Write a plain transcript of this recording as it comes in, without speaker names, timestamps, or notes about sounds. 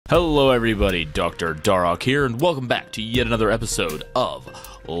Hello everybody, Dr. Darok here, and welcome back to yet another episode of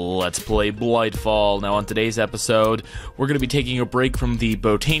Let's Play Blightfall. Now on today's episode, we're going to be taking a break from the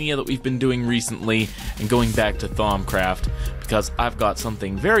Botania that we've been doing recently and going back to Thaumcraft, because I've got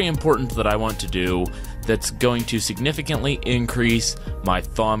something very important that I want to do that's going to significantly increase my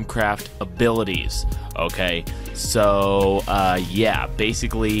Thaumcraft abilities. Okay, so yeah,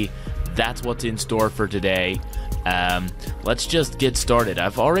 basically that's what's in store for today. Let's just get started.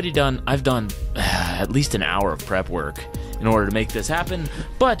 I've done at least an hour of prep work in order to make this happen,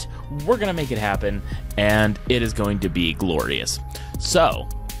 but we're gonna make it happen, and it is going to be glorious. So,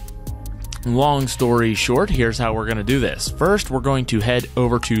 long story short, here's how we're gonna do this. First, we're going to head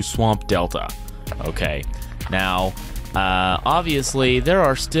over to Swamp Delta. Okay, now, obviously, there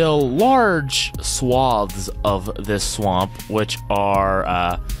are still large swaths of this swamp, which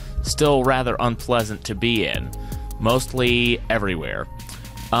are, still rather unpleasant to be in. Mostly everywhere.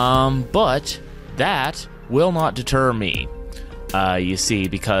 But that will not deter me. You see,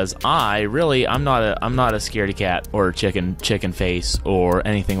 because I'm not a scaredy cat or chicken face or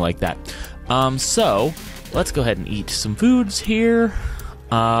anything like that. So let's go ahead and eat some foods here.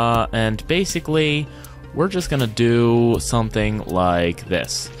 And basically, we're just gonna do something like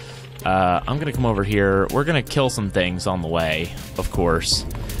this. I'm gonna come over here. We're gonna kill some things on the way, of course.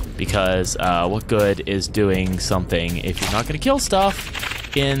 Because what good is doing something if you're not going to kill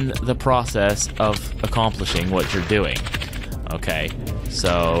stuff in the process of accomplishing what you're doing? Okay,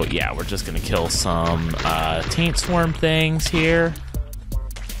 so yeah, we're just going to kill some taint swarm things here.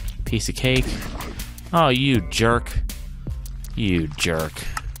 Piece of cake. Oh, you jerk. You jerk.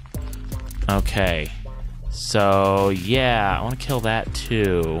 Okay, so yeah, I want to kill that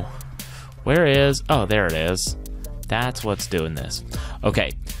too. Where is... Oh, there it is. That's what's doing this.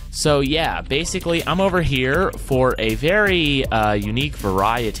 Okay. So yeah, basically I'm over here for a very unique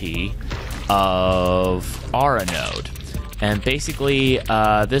variety of Aura node. And basically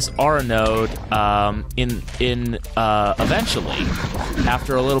this Aura node eventually,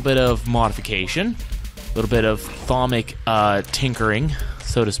 after a little bit of modification, a little bit of thaumic tinkering,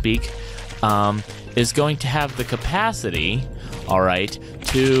 so to speak, is going to have the capacity, alright,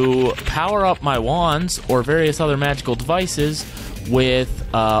 to power up my wands or various other magical devices with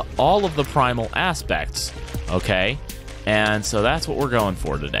all of the primal aspects, okay? And so that's what we're going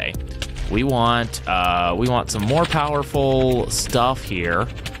for today. We want some more powerful stuff here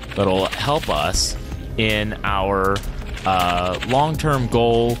that'll help us in our long-term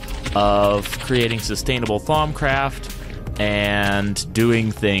goal of creating sustainable Thaumcraft and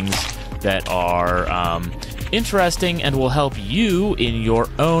doing things that are interesting and will help you in your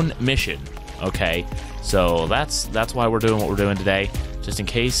own mission, okay? So that's why we're doing what we're doing today, just in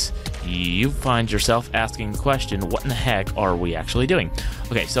case you find yourself asking the question, what in the heck are we actually doing?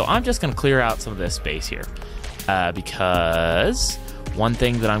 Okay, so I'm just going to clear out some of this space here, because one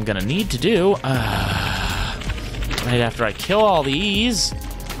thing that I'm going to need to do, right after I kill all these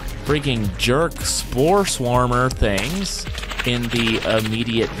freaking jerk spore swarmer things in the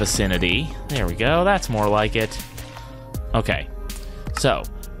immediate vicinity. There we go, that's more like it. Okay, so...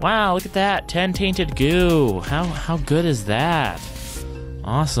 Wow, look at that, 10 tainted goo. How good is that?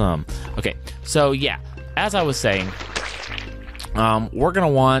 Awesome. Okay, so yeah, as I was saying, we're gonna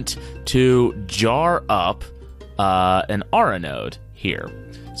want to jar up an Aura node here.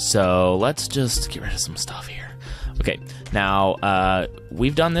 So let's just get rid of some stuff here. Okay, now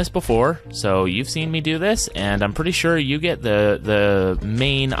we've done this before, so you've seen me do this, and I'm pretty sure you get the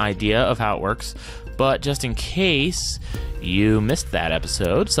main idea of how it works. But just in case you missed that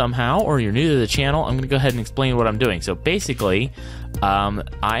episode somehow, or you're new to the channel, I'm going to go ahead and explain what I'm doing. So basically,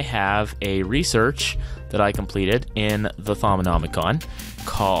 I have a research that I completed in the Thaumonomicon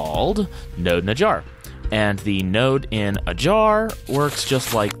called Node in a Jar. And the node in a jar works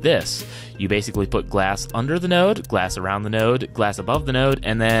just like this. You basically put glass under the node, glass around the node, glass above the node,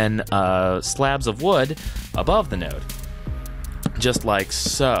 and then slabs of wood above the node. Just like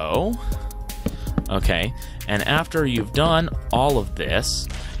so. Okay, and after you've done all of this,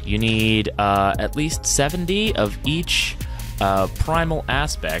 you need at least 70 of each primal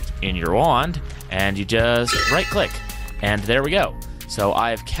aspect in your wand, and you just right-click, and there we go. So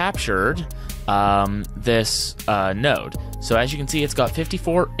I've captured this node. So as you can see, it's got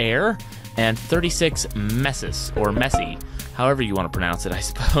 54 air and 36 messes, or messy, however you want to pronounce it, I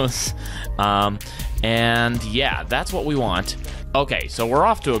suppose. And yeah, that's what we want. Okay, so we're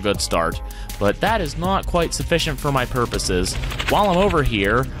off to a good start, but that is not quite sufficient for my purposes. While I'm over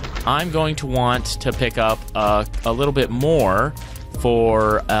here, I'm going to want to pick up a little bit more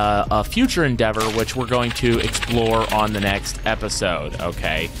for a future endeavor, which we're going to explore on the next episode,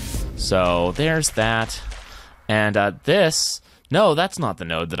 okay? So there's that. And this... No, that's not the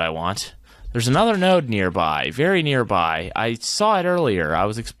node that I want. There's another node nearby, very nearby. I saw it earlier. I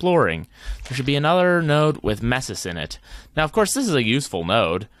was exploring. There should be another node with messes in it. Now, of course, this is a useful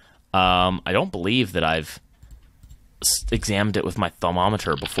node. I don't believe that I've examined it with my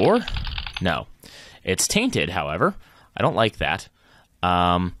thermometer before. No. It's tainted, however. I don't like that.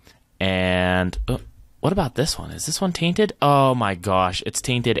 And what about this one? Is this one tainted? Oh my gosh, it's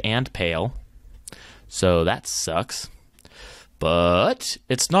tainted and pale. So that sucks. But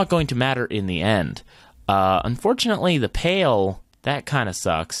it's not going to matter in the end. Unfortunately, the pale, that kind of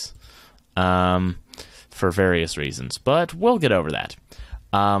sucks. For various reasons. But we'll get over that.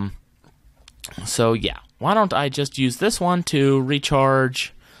 So yeah, why don't I just use this one to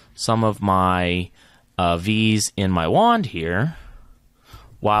recharge some of my V's in my wand here,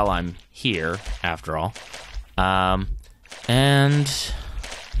 while I'm here, after all. And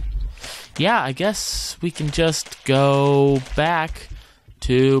yeah, I guess we can just go back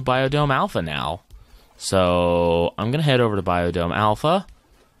to Biodome Alpha now. So I'm gonna head over to Biodome Alpha,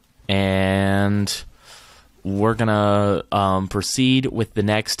 and we're gonna proceed with the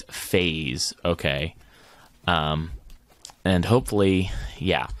next phase, okay? And hopefully,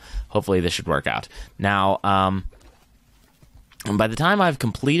 yeah, hopefully this should work out. Now, by the time I've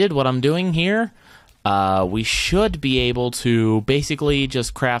completed what I'm doing here, we should be able to basically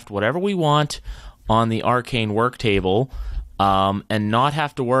just craft whatever we want on the arcane work table, and not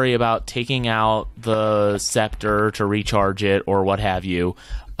have to worry about taking out the scepter to recharge it or what have you.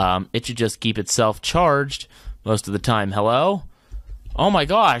 It should just keep itself charged most of the time. Hello? Oh my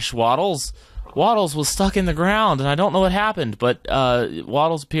gosh, Waddles! Waddles was stuck in the ground, and I don't know what happened, but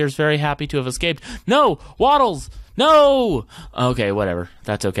Waddles appears very happy to have escaped. No! Waddles! No! Okay, whatever.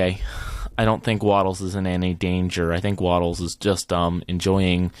 That's okay. I don't think Waddles is in any danger. I think Waddles is just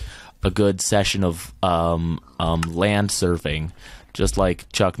enjoying a good session of land surfing, just like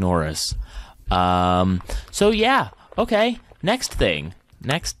Chuck Norris. So yeah, okay. Next thing.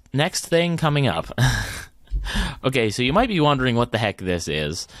 Next thing coming up. Okay, so you might be wondering what the heck this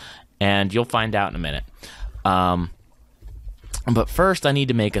is, and you'll find out in a minute. But first, I need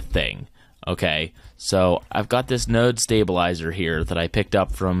to make a thing. Okay, so I've got this node stabilizer here that I picked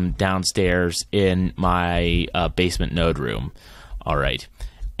up from downstairs in my basement node room. All right,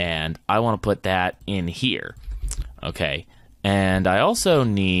 and I want to put that in here. Okay, and I also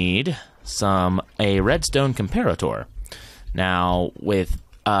need a redstone comparator. Now, with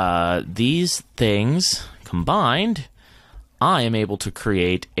these things combined, I am able to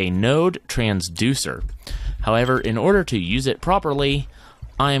create a node transducer. However, in order to use it properly,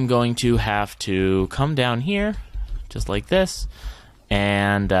 I am going to have to come down here, just like this,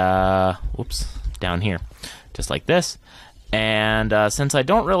 and, whoops, down here, just like this. And since I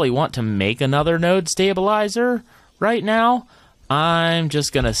don't really want to make another node stabilizer right now, I'm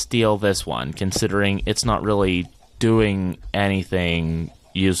just going to steal this one, considering it's not really doing anything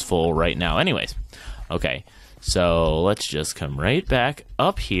useful right now anyways. Okay, so let's just come right back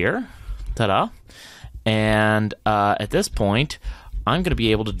up here. Ta-da. And at this point, I'm going to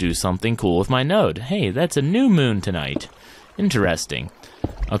be able to do something cool with my node. Hey, that's a new moon tonight. Interesting.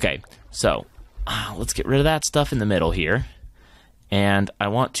 Okay, so let's get rid of that stuff in the middle here. And I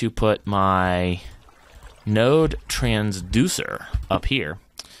want to put my node transducer up here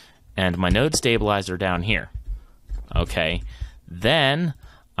and my node stabilizer down here. Okay, then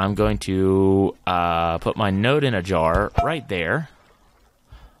I'm going to put my node in a jar right there.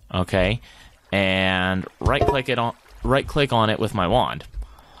 Okay, and right-click on it with my wand.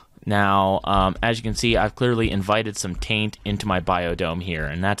 Now, as you can see, I've clearly invited some taint into my biodome here,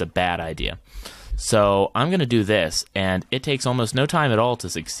 and that's a bad idea. So I'm going to do this, and it takes almost no time at all to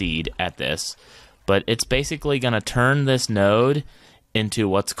succeed at this, but it's basically going to turn this node into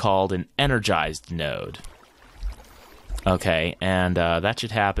what's called an energized node. Okay, and that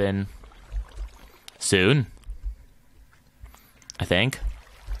should happen soon, I think.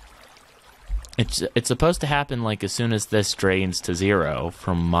 It's supposed to happen like as soon as this drains to 0,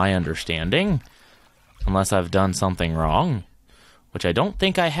 from my understanding, unless I've done something wrong, which I don't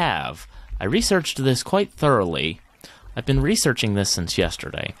think I have. I researched this quite thoroughly. I've been researching this since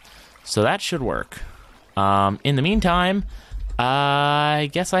yesterday, so that should work. In the meantime, I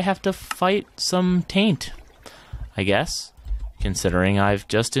guess I have to fight some taint, I guess, considering I've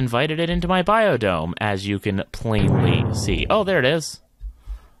just invited it into my biodome, as you can plainly see. Oh, there it is.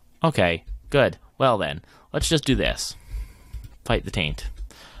 Okay, good. Well then, let's just do this. Fight the taint.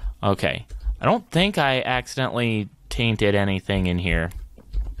 Okay. I don't think I accidentally tainted anything in here.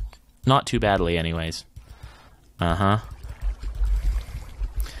 Not too badly, anyways. Now,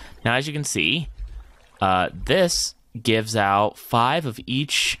 as you can see, this gives out 5 of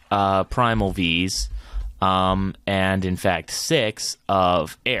each primal Vs, and in fact 6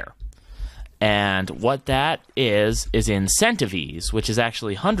 of air. And what that is in Centivis, which is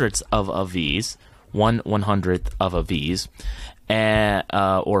actually hundreds of a Vs, 1/100th of a Vs,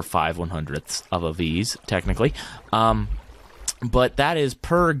 or 5/100ths of a Vs, technically. But that is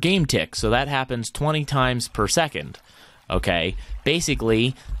per game tick, so that happens 20 times per second. Okay,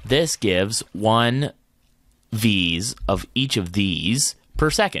 basically, this gives 1 Vs of each of these per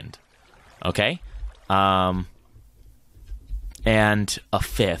second. Okay, and a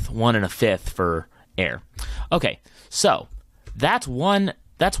fifth, 1 1/5 for air. Okay, so that's one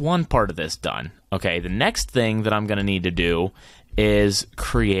part of this done. Okay, the next thing that I'm going to need to do is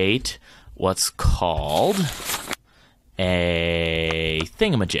create what's called a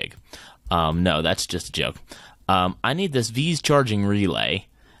thingamajig. No, that's just a joke. I need this V's charging relay,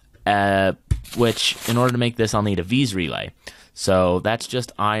 which, in order to make this, I'll need a V's relay. So that's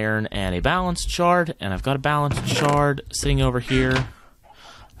just iron and a balanced shard, and I've got a balanced shard sitting over here.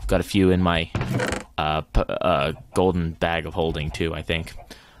 I've got a few in my golden bag of holding, too, I think.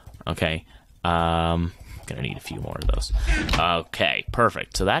 Okay, gonna need a few more of those. Okay,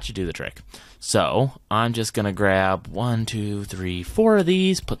 perfect. So that should do the trick. So I'm just gonna grab 1, 2, 3, 4 of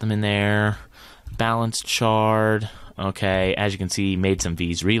these, put them in there. Balanced shard. Okay, as you can see, made some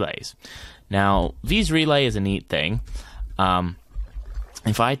V's relays. Now, V's relay is a neat thing.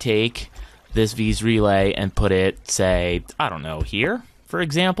 If I take this V's relay and put it, say, I don't know, here, for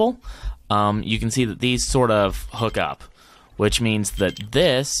example, you can see that these sort of hook up, which means that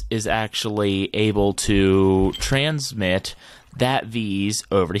this is actually able to transmit that V's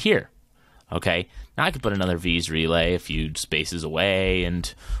over to here. Okay, now I could put another V's relay a few spaces away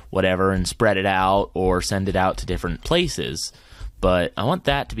and whatever and spread it out or send it out to different places, but I want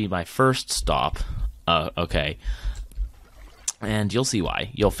that to be my first stop. Okay, and you'll see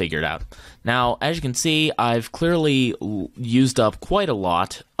why. You'll figure it out. Now, as you can see, I've clearly used up quite a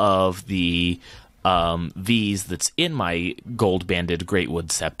lot of the V's that's in my gold-banded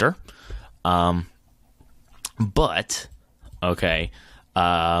Greatwood Scepter. But, okay,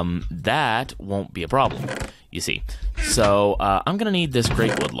 that won't be a problem, you see. So, I'm going to need this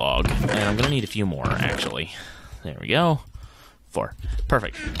Greatwood log, and I'm going to need a few more, actually. There we go. 4.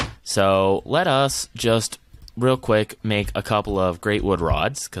 Perfect. So, let us just real quick make a couple of Greatwood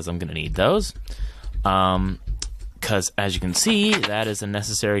rods, because I'm going to need those. Because, as you can see, that is a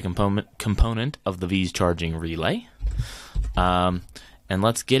necessary component of the V's charging relay. And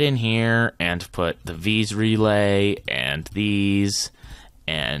let's get in here and put the V's relay and these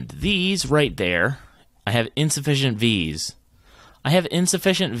right there. I have insufficient V's.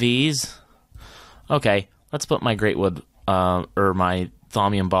 Okay, let's put my Greatwood, or my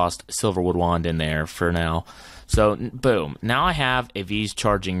Thaumium embossed Silverwood wand in there for now. So, boom. Now I have a V's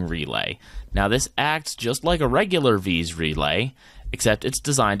charging relay. Now this acts just like a regular V's relay, except it's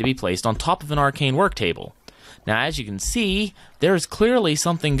designed to be placed on top of an arcane work table. Now, as you can see, there is clearly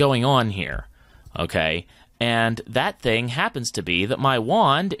something going on here. Okay, and that thing happens to be that my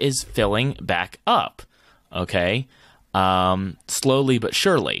wand is filling back up. Okay, slowly but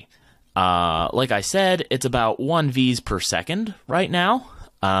surely. Like I said, it's about 1 V's per second right now,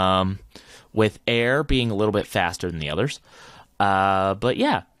 with air being a little bit faster than the others. But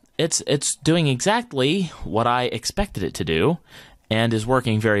yeah, it's doing exactly what I expected it to do, and is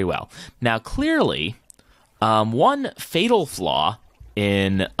working very well. Now, clearly, one fatal flaw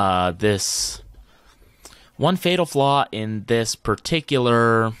in this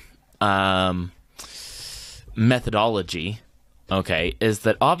particular methodology, okay, is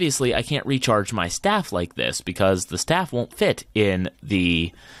that obviously I can't recharge my staff like this because the staff won't fit in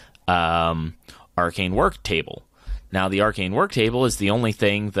the arcane work table. Now, the arcane work table is the only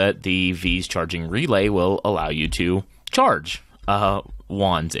thing that the V's charging relay will allow you to charge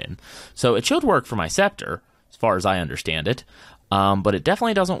wands in. So it should work for my scepter, as far as I understand it, but it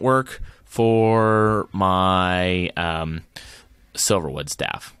definitely doesn't work for my Silverwood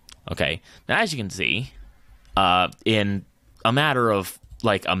staff. Okay, now as you can see, in a matter of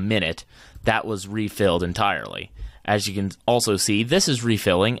like a minute, that was refilled entirely. As you can also see, this is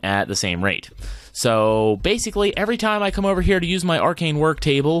refilling at the same rate. So basically, every time I come over here to use my arcane work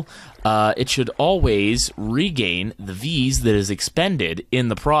table, it should always regain the V's that is expended in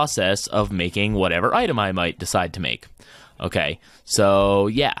the process of making whatever item I might decide to make. Okay, so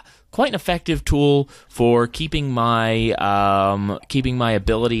yeah, quite an effective tool for keeping my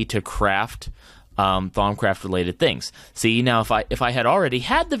ability to craft Thaumcraft related things. See, now if I had already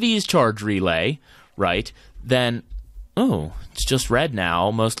had the V's charge relay, right, then it's just red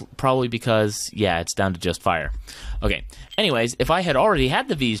now, most probably because it's down to just fire. Okay. Anyways, if I had already had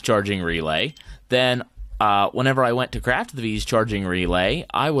the V's charging relay, then whenever I went to craft the V's charging relay,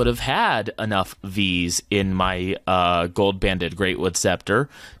 I would have had enough V's in my gold-banded Greatwood Scepter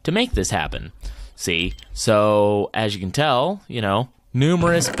to make this happen. See? So, as you can tell,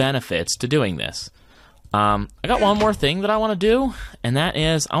 numerous benefits to doing this. I got one more thing that I want to do, and that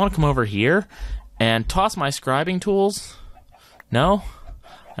is I want to come over here and toss my scribing tools. No?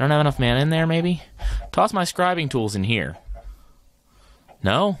 I don't have enough mana in there, maybe? Toss my scribing tools in here.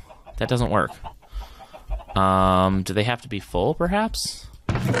 No? That doesn't work. Do they have to be full, perhaps?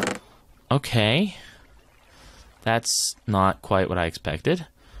 Okay. That's not quite what I expected.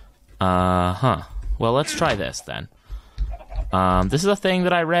 Well, let's try this, then. This is a thing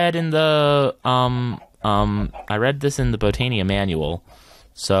that I read in the, I read this in the Botania manual,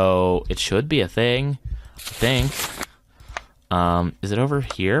 so it should be a thing, I think. Is it over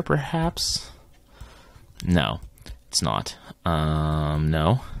here, perhaps? No, it's not.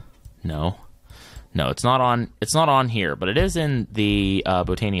 No, it's not on here, but it is in the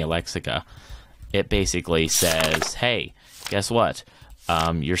Botania Lexica. It basically says, hey, guess what?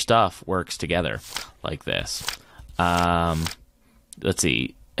 Your stuff works together like this. Let's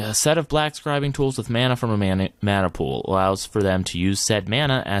see. A set of black scribing tools with mana from a mana pool allows for them to use said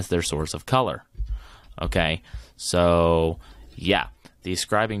mana as their source of color. Okay, so yeah, these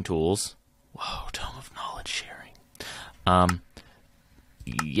scribing tools. Whoa, Tome of Knowledge sharing.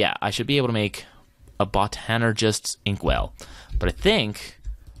 Yeah, I should be able to make a Botanergist's inkwell, but I think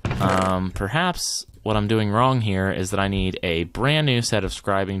perhaps what I'm doing wrong here is that I need a brand new set of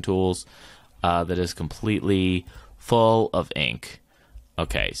scribing tools that is completely full of ink.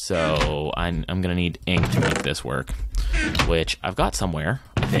 Okay, so I'm gonna need ink to make this work, which I've got somewhere,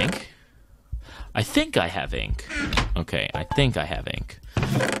 I think. I think I have ink. Okay, I think I have ink.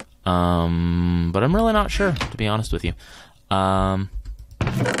 But I'm really not sure, to be honest with you. I'd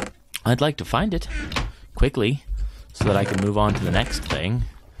like to find it quickly so that I can move on to the next thing.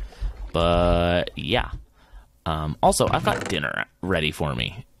 But yeah. Also, I've got dinner ready for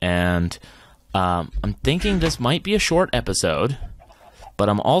me, and I'm thinking this might be a short episode, but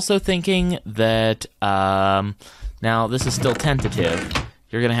I'm also thinking that now this is still tentative.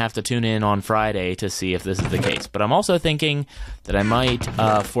 You're going to have to tune in on Friday to see if this is the case. But I'm also thinking that I might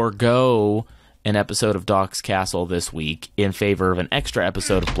forego an episode of Doc's Castle this week in favor of an extra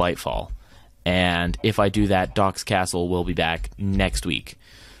episode of Blightfall. And if I do that, Doc's Castle will be back next week.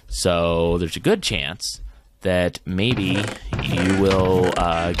 So there's a good chance that maybe you will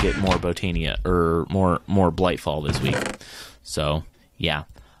get more Botania or more Blightfall this week. So yeah,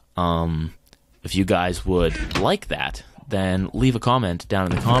 if you guys would like that, then leave a comment down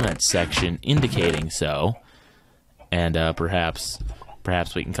in the comments section indicating so, and perhaps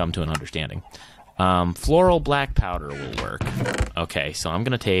we can come to an understanding. Floral black powder will work. Okay, so I'm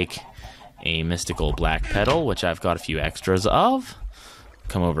gonna take a mystical black petal, which I've got a few extras of.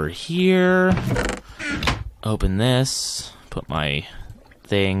 Come over here, open this, put my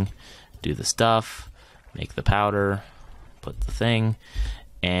thing, do the stuff, make the powder, put the thing,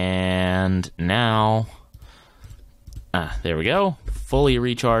 and now, there we go, fully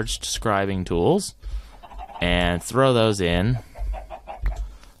recharged scribing tools, and throw those in.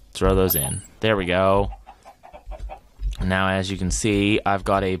 There we go. Now, as you can see, I've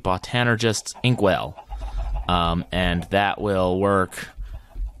got a Botanergist's inkwell, and that will work.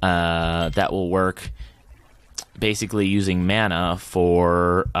 Basically using mana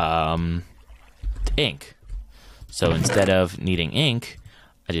for ink. So instead of needing ink,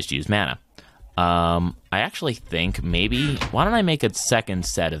 I just use mana. I actually think maybe, why don't I make a second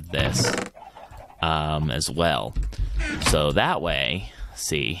set of this as well? So that way,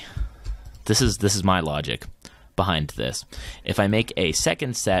 see, this is my logic behind this. If I make a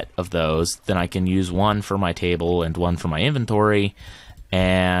second set of those, then I can use one for my table and one for my inventory,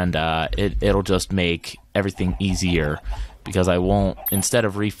 and it'll just make everything easier, because I won't, instead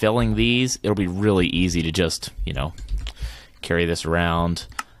of refilling these, it'll be really easy to just, carry this around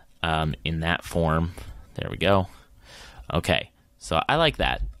in that form. There we go. Okay, so I like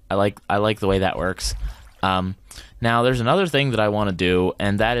that. I like the way that works. Now, there's another thing that I want to do,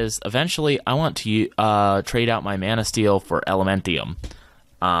 and that is eventually I want to trade out my Mana Steel for Elementium.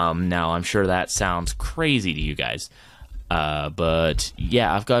 Now, I'm sure that sounds crazy to you guys, but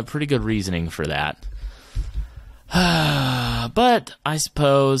yeah, I've got pretty good reasoning for that. But I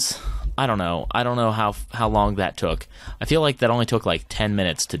suppose I don't know. I don't know how long that took. I feel like that only took like 10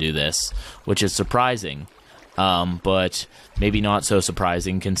 minutes to do this, which is surprising. But maybe not so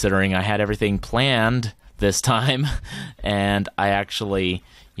surprising considering I had everything planned this time, and I actually,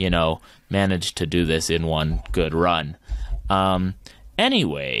 managed to do this in one good run.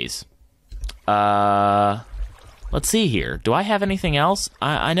 Anyways, let's see here. Do I have anything else?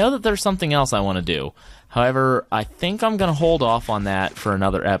 I know that there's something else I want to do. However, I think I'm going to hold off on that for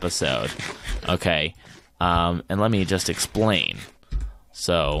another episode. Okay, and let me just explain.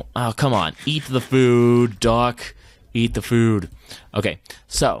 So, oh, come on. Eat the food, Doc. Eat the food. Okay,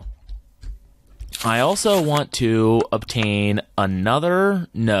 so I also want to obtain another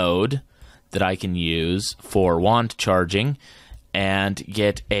node that I can use for wand charging and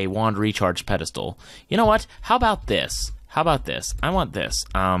get a wand recharge pedestal. You know what? How about this? I want this.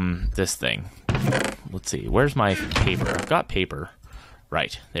 This thing. Let's see. Where's my paper? I've got paper.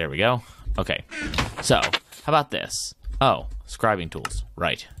 Right. There we go. Okay. So, how about this? Oh, scribing tools.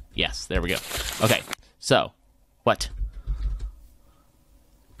 Right. Yes, there we go. Okay. So, what?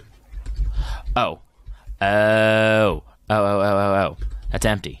 Oh. Oh. That's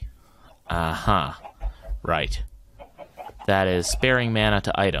empty. Uh-huh. Right. That is sparing mana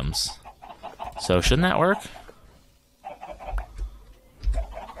to items. So, shouldn't that work?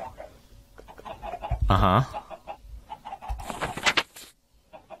 Uh-huh.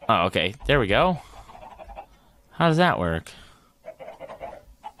 Oh, okay. There we go. How does that work?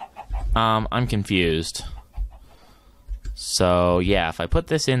 I'm confused. So, yeah, if I put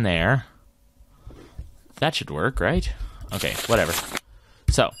this in there, that should work, right? Okay, whatever.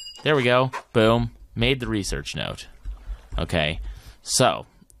 So, there we go. Boom. Made the research note. Okay. So.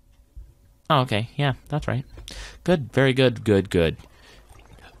 Oh, okay. Yeah, that's right. Good. Very good. Good.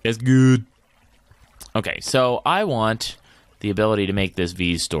 It's good. Okay, so I want the ability to make this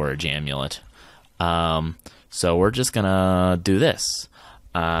V storage amulet. So we're just gonna do this.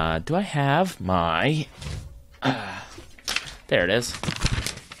 Do I have my... there it is.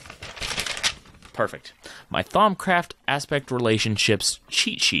 Perfect. My Thaumcraft Aspect Relationships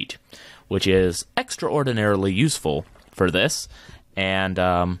cheat sheet, which is extraordinarily useful for this. And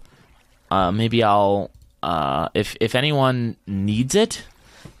maybe I'll... if anyone needs it,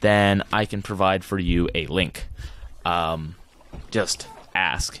 then I can provide for you a link. Just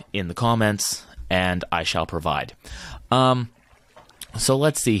ask in the comments, and I shall provide. So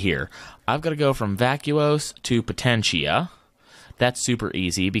let's see here. I've got to go from Vacuos to Potentia. That's super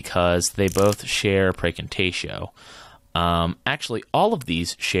easy because they both share Precantatio. Actually, all of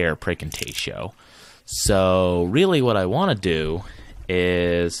these share Precantatio. So really what I want to do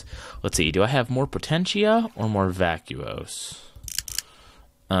is... Let's see, do I have more Potentia or more Vacuos?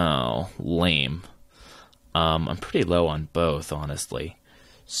 Oh, lame. I'm pretty low on both, honestly.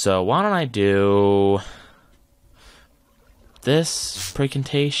 So why don't I do this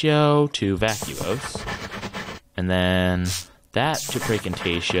Precantatio to Vacuos, and then that to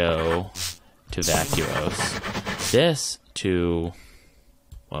Precantatio to Vacuos, this to...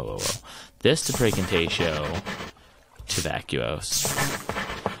 Whoa. This to Precantatio to Vacuos.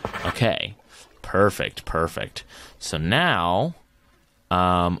 Okay, perfect. So now...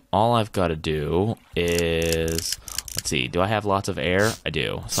 all I've got to do is, let's see, do I have lots of air? I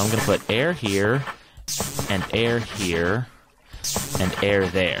do. So I'm going to put air here, and air here, and air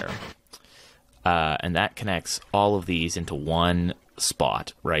there. And that connects all of these into one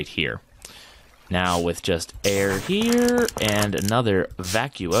spot right here. Now with just air here, and another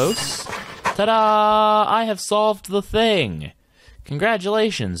Vacuos, ta-da! I have solved the thing!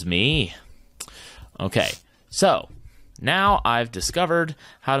 Congratulations, me! Okay, so... Now I've discovered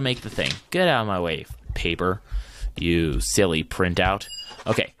how to make the thing. Get out of my way, paper. You silly printout.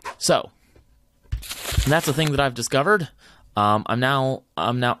 Okay, so that's the thing that I've discovered. I'm now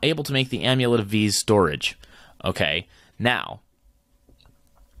able to make the Amulet of V's storage. Okay, now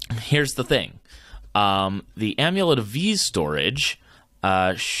here's the thing. The Amulet of V's storage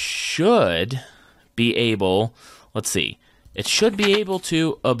should be able. Let's see. It should be able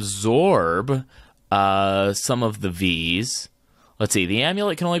to absorb some of the V's. Let's see, the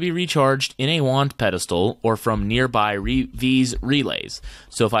amulet can only be recharged in a wand pedestal or from nearby V's relays.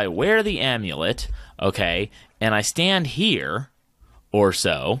 So if I wear the amulet, okay, and I stand here, or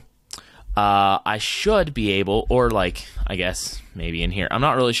so, I should be able, or like, I guess, maybe in here. I'm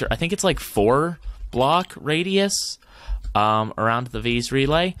not really sure. I think it's like 4 block radius around the V's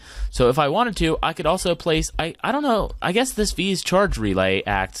relay. So if I wanted to, I could also place, I don't know, I guess this V's charge relay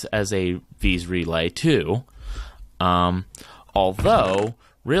acts as a V's relay too. Although,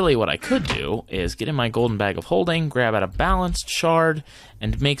 really what I could do is get in my golden bag of holding, grab out a balanced shard,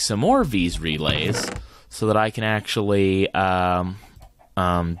 and make some more V's relays so that I can actually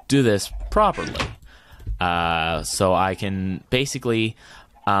do this properly. So I can basically,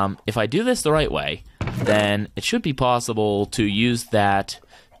 if I do this the right way, then it should be possible to use that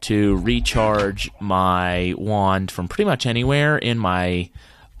to recharge my wand from pretty much anywhere in my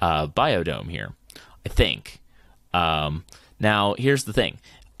biodome here, I think. Now, here's the thing.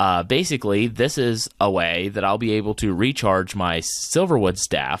 Basically, this is a way that I'll be able to recharge my Silverwood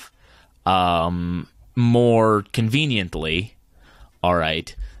staff more conveniently, all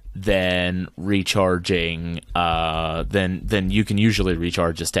right, than recharging, than you can usually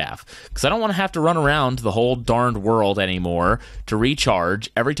recharge a staff. Because I don't want to have to run around the whole darned world anymore to recharge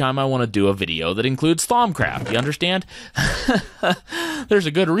every time I want to do a video that includes Thaumcraft. You understand? There's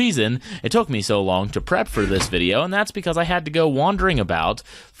a good reason it took me so long to prep for this video, and that's because I had to go wandering about,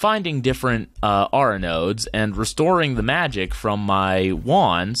 finding different aura nodes, and restoring the magic from my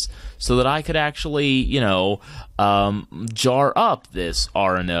wands so that I could actually, you know, jar up this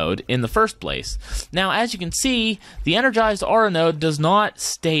aura node in the first place. Now, as you can see, the Energized aura node does not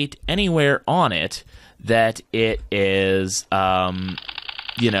state anywhere on it that it is,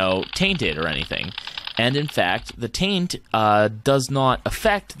 you know, tainted or anything. And in fact, the taint does not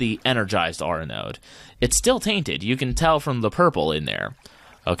affect the Energized aura node. It's still tainted. You can tell from the purple in there.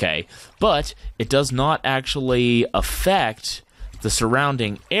 Okay, but it does not actually affect the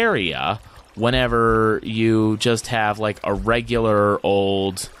surrounding area whenever you just have like a regular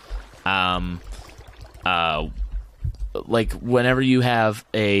old like whenever you have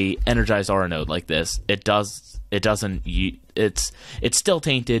a Energized aura node like this, it's still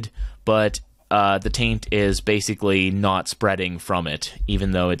tainted, but the taint is basically not spreading from it,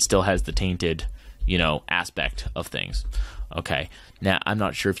 even though it still has the tainted, you know, aspect of things. Okay, now I'm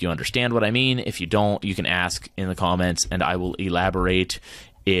not sure if you understand what I mean. If you don't, you can ask in the comments, and I will elaborate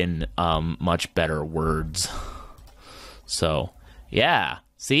in much better words. So, yeah,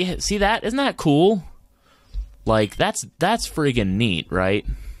 see that? Isn't that cool? Like, that's friggin' neat, right?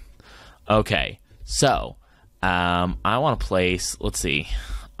 Okay, so I want to place. Let's see.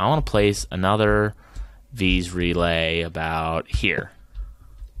 I want to place another V's relay about here.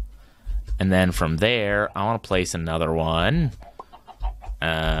 And then from there, I want to place another one.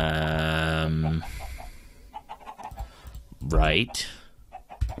 Right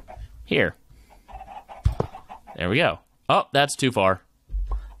here. There we go. Oh, that's too far.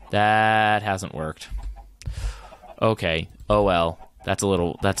 That hasn't worked. Okay. Oh well. That's a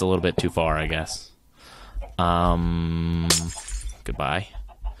little bit too far, I guess. Goodbye.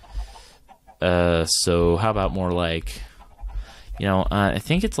 So how about more like, you know, I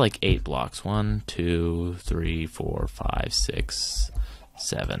think it's like 8 blocks. 1, 2, 3, 4, 5, 6,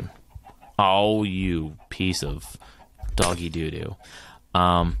 7. Oh, you piece of doggy doo-doo.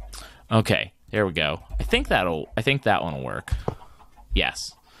 Okay, there we go. I think that one will work.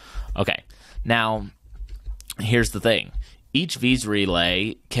 Yes. Okay. Now, here's the thing. Each V's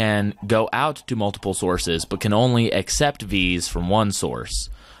relay can go out to multiple sources, but can only accept V's from one source.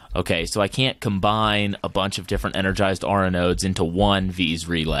 Okay, so I can't combine a bunch of different Energized aura nodes into one V's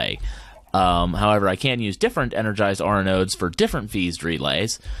relay. However, I can use different Energized aura nodes for different V's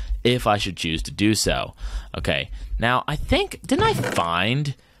relays if I should choose to do so. Okay, now I think, didn't I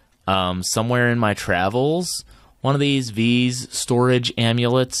find somewhere in my travels one of these V's storage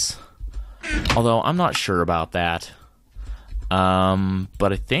amulets? Although I'm not sure about that.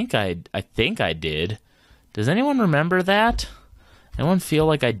 But I think I did. Does anyone remember that? Anyone feel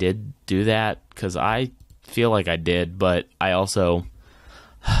like I did do that? Because I feel like I did, but I also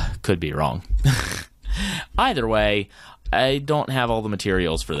could be wrong. Either way, I don't have all the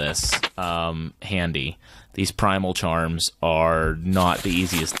materials for this handy. These primal charms are not the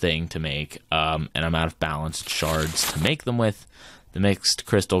easiest thing to make, and I'm out of balanced shards to make them with. The mixed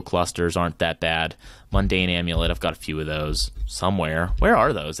crystal clusters aren't that bad. Mundane amulet, I've got a few of those somewhere. Where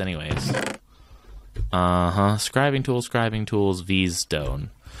are those, anyways? Scribing tools, V's stone.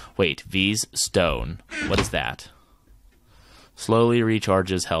 Wait, V's stone. What is that? Slowly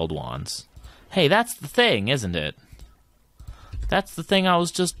recharges held wands. Hey, that's the thing, isn't it? That's the thing I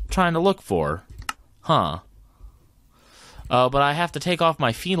was just trying to look for. Huh. But I have to take off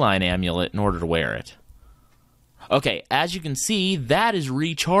my feline amulet in order to wear it. Okay, as you can see, that is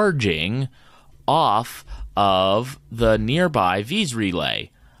recharging off of the nearby V's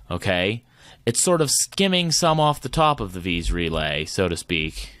relay. Okay? It's sort of skimming some off the top of the V's relay, so to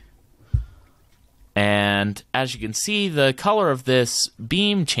speak. And as you can see, the color of this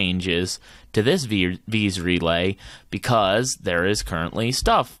beam changes to this V's relay because there is currently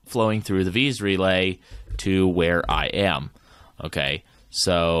stuff flowing through the V's relay to where I am. Okay,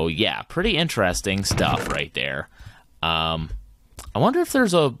 so yeah, pretty interesting stuff right there. I wonder if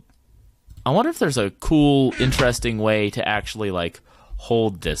there's a cool, interesting way to actually like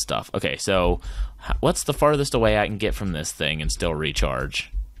hold this stuff. Okay, so what's the farthest away I can get from this thing and still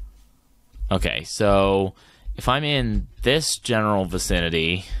recharge? Okay, so if I'm in this general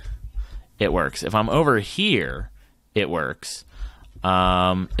vicinity, it works. If I'm over here, it works.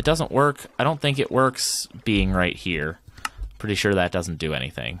 It doesn't work. I don't think it works being right here. Pretty sure that doesn't do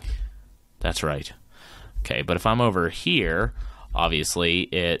anything. That's right. Okay, but if I'm over here, obviously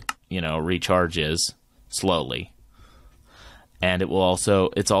it, recharges slowly. And it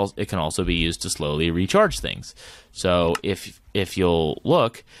can also be used to slowly recharge things. So if you'll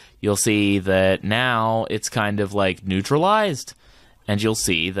look, you'll see that now it's kind of like neutralized. And you'll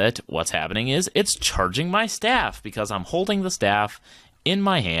see that what's happening is it's charging my staff because I'm holding the staff in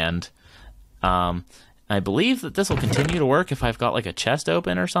my hand. I believe that this will continue to work if I've got like a chest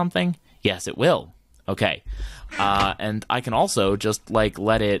open or something. Yes, it will. Okay. And I can also just like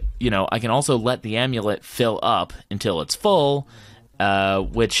let it, I can also let the amulet fill up until it's full,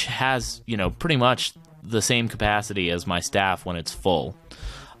 which has, pretty much the same capacity as my staff when it's full.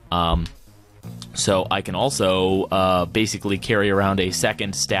 So I can also basically carry around a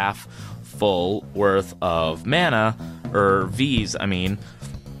second staff full worth of mana, or Vs, I mean,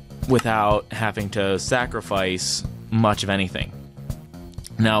 without having to sacrifice much of anything.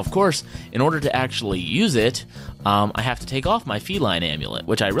 Now, of course, in order to actually use it, I have to take off my feline amulet,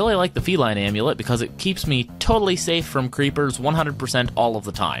 which I really like the feline amulet because it keeps me totally safe from creepers 100% all of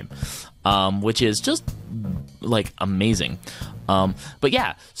the time, which is just, like, amazing. But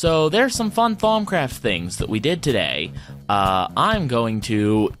yeah, so there's some fun Thaumcraft things that we did today. I'm going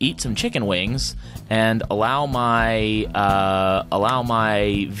to eat some chicken wings and allow my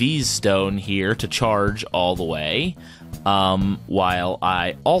V's stone here to charge all the way, while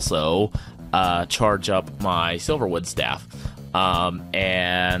I also charge up my silverwood staff.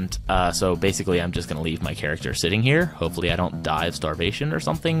 So basically I'm just going to leave my character sitting here. Hopefully I don't die of starvation or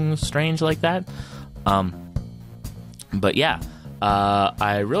something strange like that. But yeah,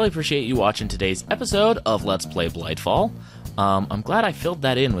 I really appreciate you watching today's episode of Let's Play Blightfall. I'm glad I filled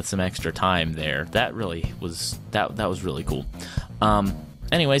that in with some extra time there. That really was, that was really cool.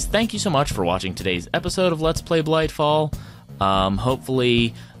 Anyways, thank you so much for watching today's episode of Let's Play Blightfall.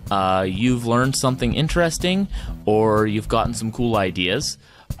 Hopefully, you've learned something interesting, or you've gotten some cool ideas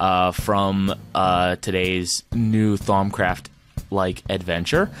from today's new Thaumcraft-like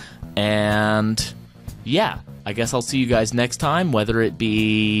adventure. And yeah, I guess I'll see you guys next time, whether it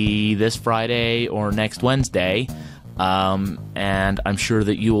be this Friday or next Wednesday. And I'm sure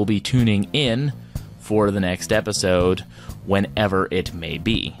that you will be tuning in for the next episode whenever it may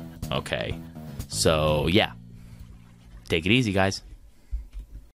be. Okay, so yeah, take it easy, guys.